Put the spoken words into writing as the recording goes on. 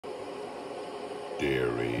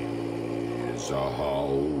There is a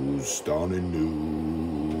house down in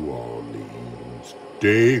New Orleans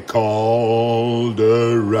they call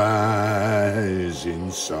the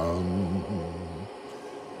rising sun,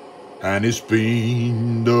 and it's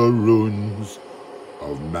been the ruins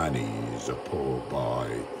of many's a poor boy,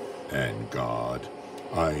 and God,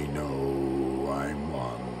 I know I'm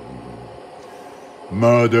one.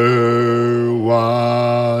 Mother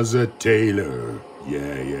was a tailor,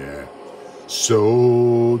 yeah,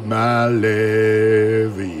 sewed my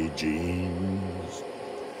Levi jeans.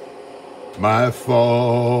 My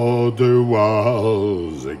father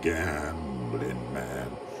was a gambling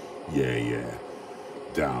man, yeah,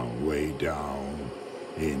 way down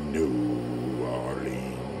in New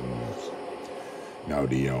Orleans. Now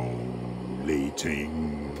the only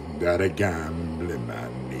thing that a gambling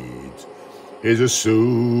man needs is a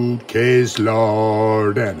suitcase,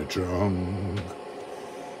 Lord, and a trunk.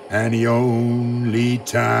 And the only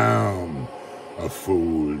time a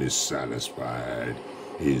fool is satisfied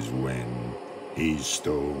is when he's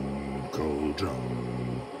stone cold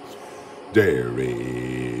drunk. There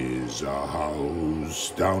is a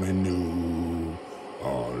house down in New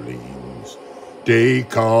Orleans they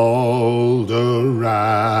call the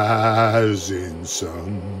rising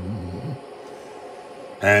sun,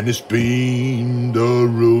 and it's been the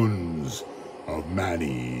ruins of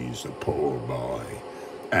many's a poor boy,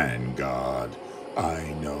 and God,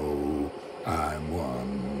 I know I'm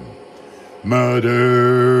one.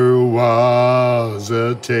 Mother was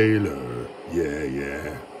a tailor,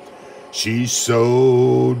 yeah, she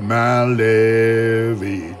sewed my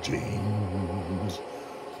Levi jeans.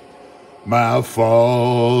 My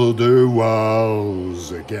father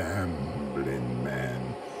was a gambling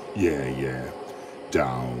man, yeah,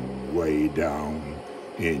 way down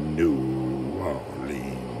in New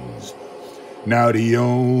Orleans. Now the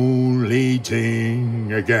only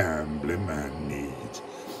thing a gambling man needs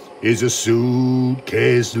is a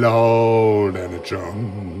suitcase, Lord, and a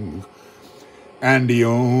trunk. And the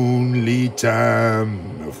only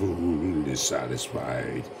time a fool is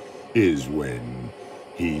satisfied is when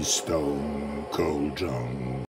he's stone cold drunk.